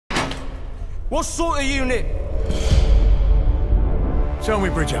What sort of unit? Tell me,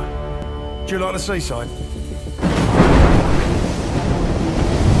 Bridger, do you like the seaside?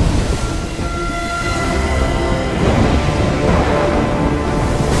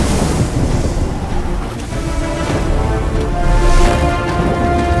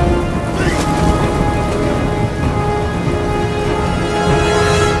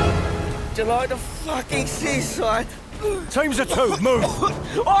 Do you like the fucking seaside? Teams of two, move!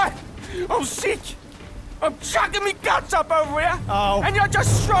 Oi! I'm sick! I'm chucking me guts up over here! Oh. And you're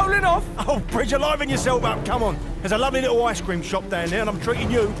just strolling off! Oh, Bridger, liven yourself up, come on. There's a lovely little ice cream shop down there and I'm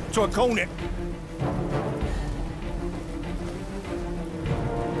treating you to a cornet.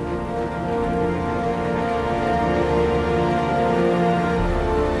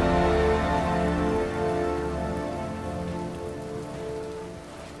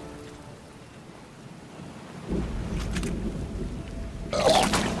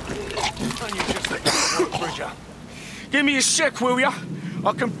 Bridger. Give me a sec, will ya?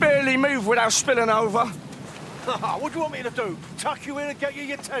 I can barely move without spilling over. What do you want me to do? Tuck you in and get you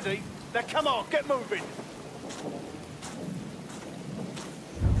your teddy? Now come on, get moving.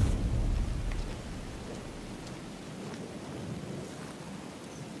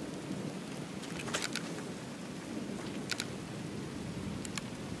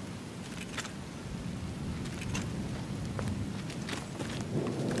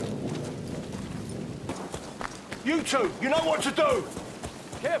 You two, you know what to do!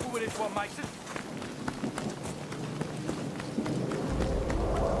 Careful with this one, Mason.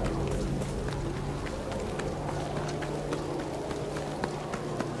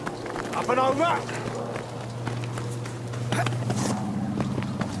 Up and over!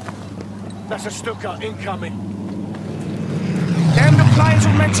 That's a Stuka incoming. Them the planes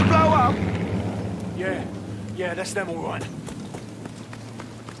were meant to blow up? Yeah, that's them all right.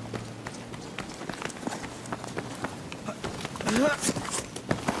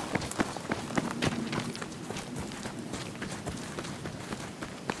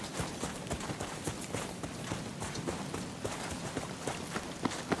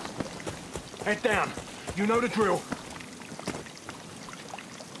 Head down. You know the drill.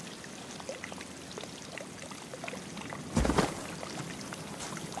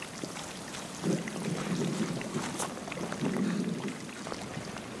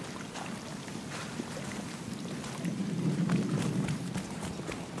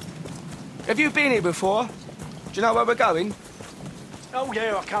 Have you been here before? Do you know where we're going? Oh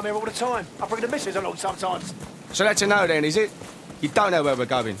yeah, I come here all the time. I bring the missus along sometimes. So that's a no then, is it? You don't know where we're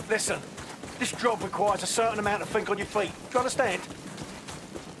going? Listen, this job requires a certain amount of think on your feet. Do you understand?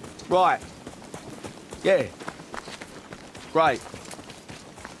 Right. Yeah. Great.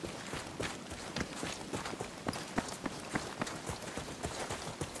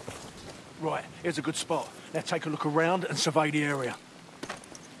 Right, here's a good spot. Now take a look around and survey the area.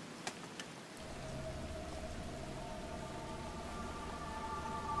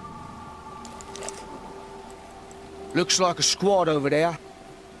 Looks like a squad over there.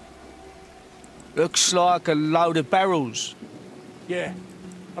 Looks like a load of barrels. Yeah,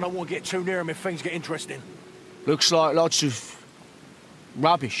 I don't want to get too near them if things get interesting. Looks like lots of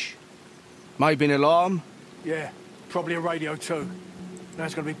rubbish. Maybe an alarm. Yeah, probably a radio too. Now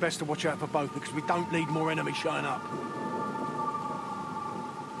it's going to be best to watch out for both because we don't need more enemies showing up.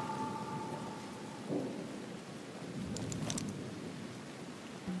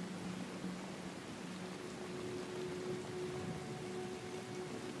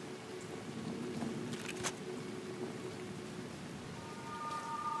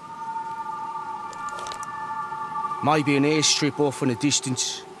 Maybe an airstrip off in the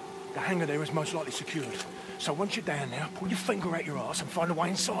distance. The hangar there is most likely secured. So once you're down there, pull your finger out your arse and find a way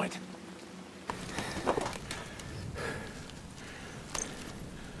inside.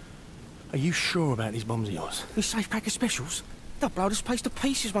 Are you sure about these bombs of yours? These safe pack of specials? They'll blow this place to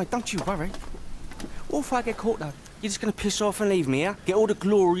pieces, mate, don't you worry. What if I get caught, though? You're just gonna piss off and leave me, yeah? Get all the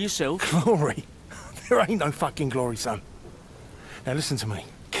glory yourself? Glory? There ain't no fucking glory, son. Now listen to me,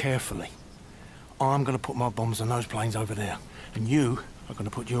 carefully. I'm gonna put my bombs on those planes over there, and you are gonna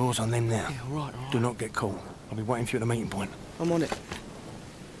put yours on them now. Yeah, all right. Do not get caught. I'll be waiting for you at the meeting point. I'm on it.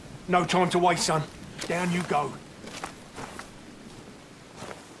 No time to waste, son. Down you go.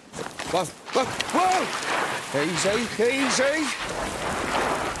 Whoa, whoa, whoa! Easy, easy.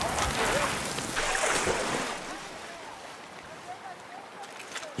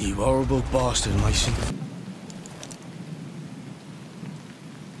 You horrible bastard, Mason.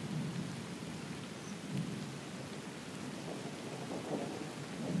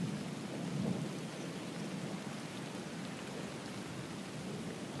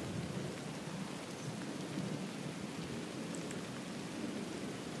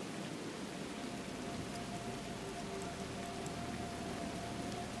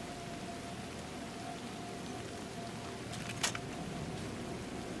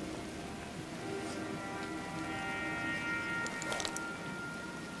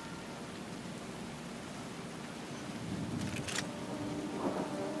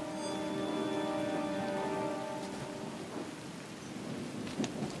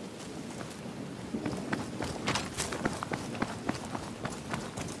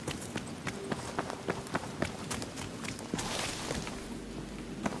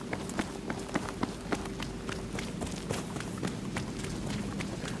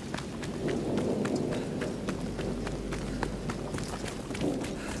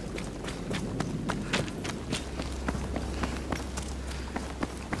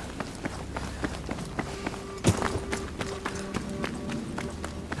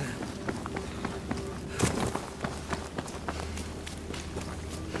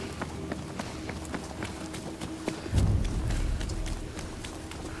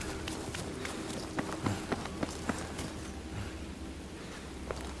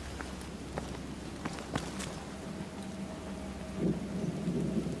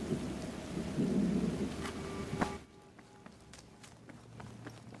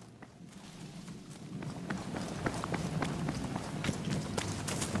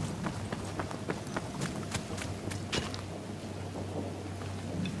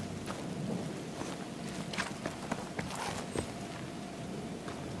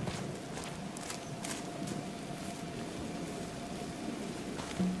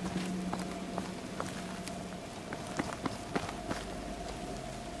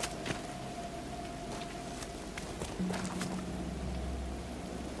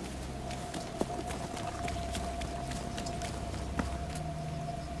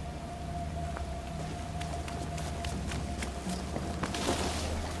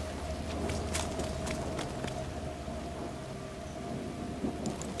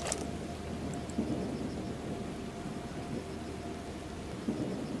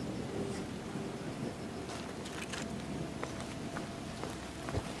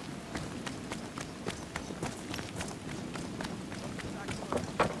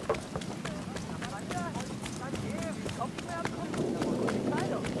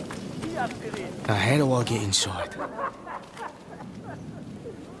 Now, how do I get inside?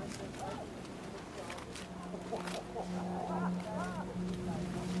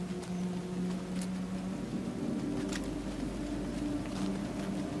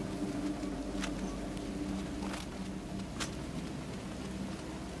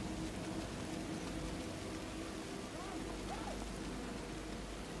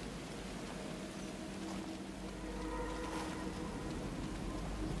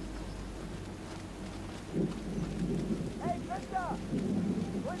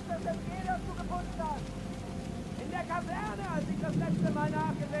 Als ich das letzte Mal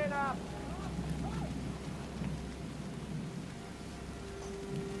nachgesehen habe.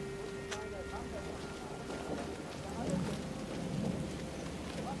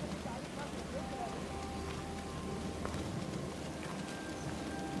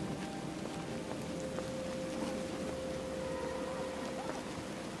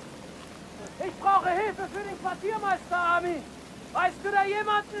 Ich brauche Hilfe für den Quartiermeister, Army. Weißt du da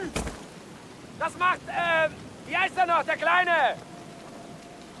jemanden? Das macht, wie heißt er noch, der Kleine?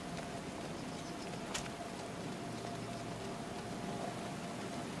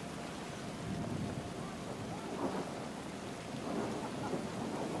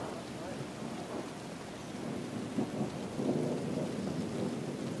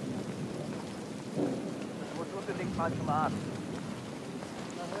 Ich muss unbedingt mal zum Arzt.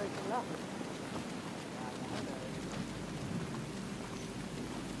 Da höre ich ihn lachen.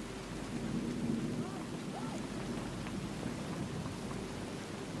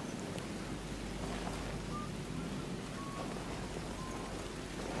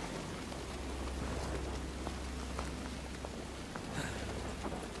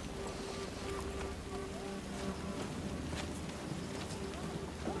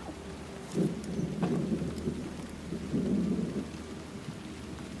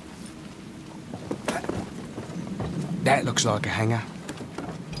 That looks like a hangar.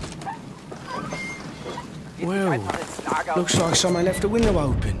 Well, looks like someone left the window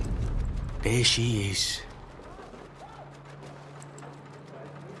open. There she is.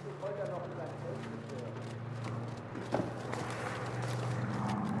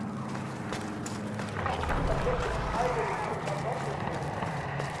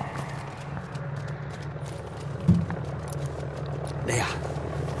 There.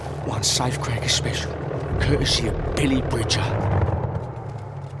 One safecracker special. Courtesy of Billy Bridger.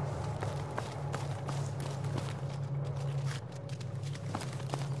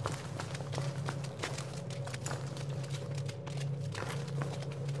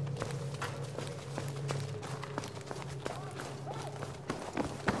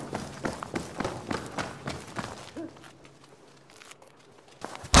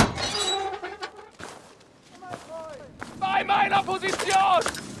 Bei meiner Position!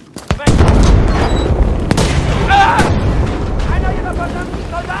 Einer ihrer verdammten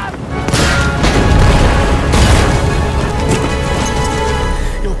Soldaten!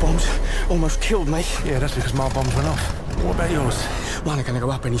 Your bombs almost killed me. Yeah, that's because my bombs went off. What about yours? Mine are gonna go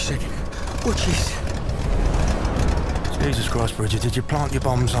up any second. Watch this. Jesus Christ, Bridget, did you plant your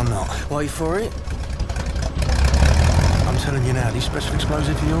bombs or not? Wait for it. I'm telling you now, these special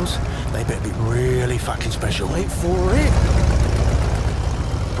explosives of yours, they better be really fucking special. Wait for it.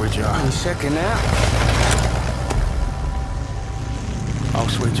 Bridget. Any second now. Oh,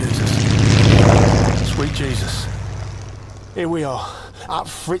 sweet Jesus. Sweet Jesus. Here we are, up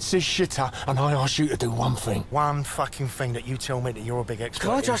Fritz's shitter, and I ask you to do one thing. One fucking thing that you tell me that you're a big expert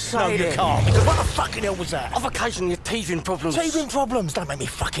Can I in. just say No, you that- can't, because what the fucking hell was that? I've occasionally had teething problems. Teething problems? Don't make me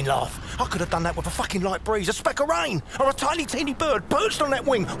fucking laugh. I could have done that with a fucking light breeze, a speck of rain, or a tiny teeny bird perched on that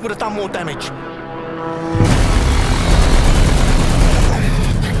wing would have done more damage.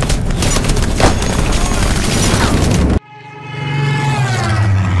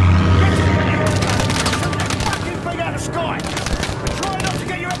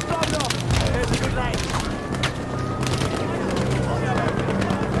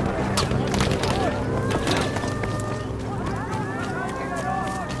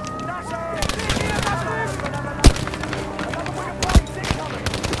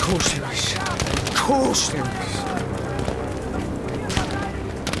 Of course there is. Of course there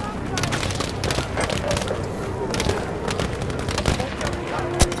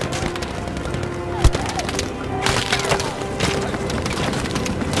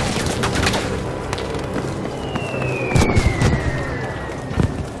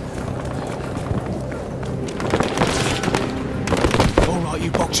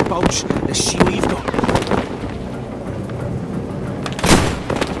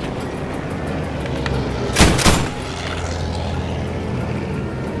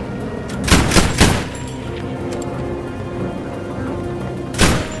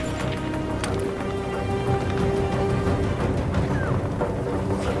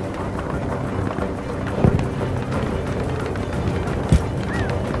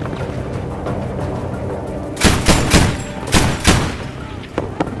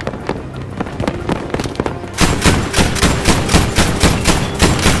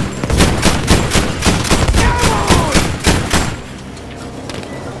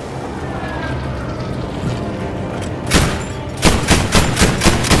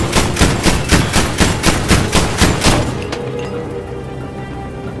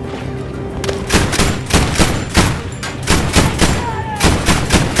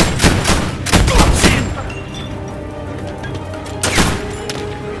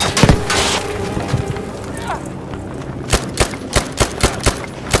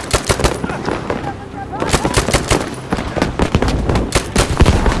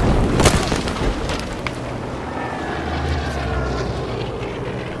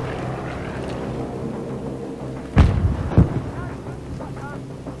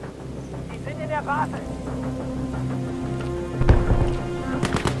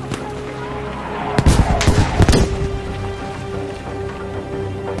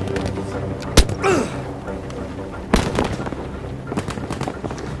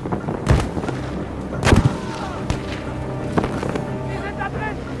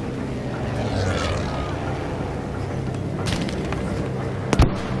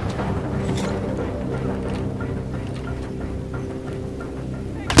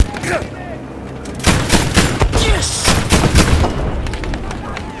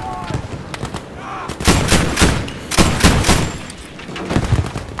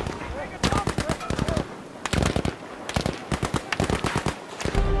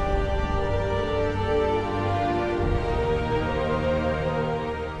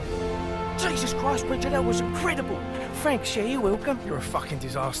Jesus Christ, Bridget, that was incredible. Thanks, yeah, you're welcome. You're a fucking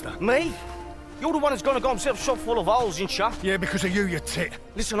disaster. Me? You're the one who's gonna got himself shot full of holes, ain't ya? Yeah, because of you, you tit.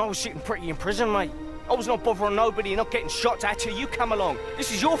 Listen, I was sitting pretty in prison, mate. I was not bothering nobody and not getting shot at till you come along.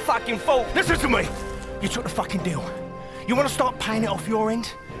 This is your fucking fault. Listen to me! You took the fucking deal. You want to start paying it off your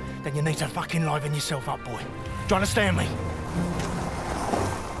end? Then you need to fucking liven yourself up, boy. Do you understand me?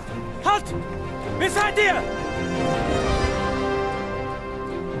 Halt! Wer seid ihr?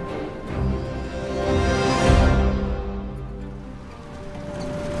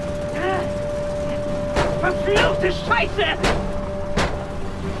 Verfluchte Scheiße!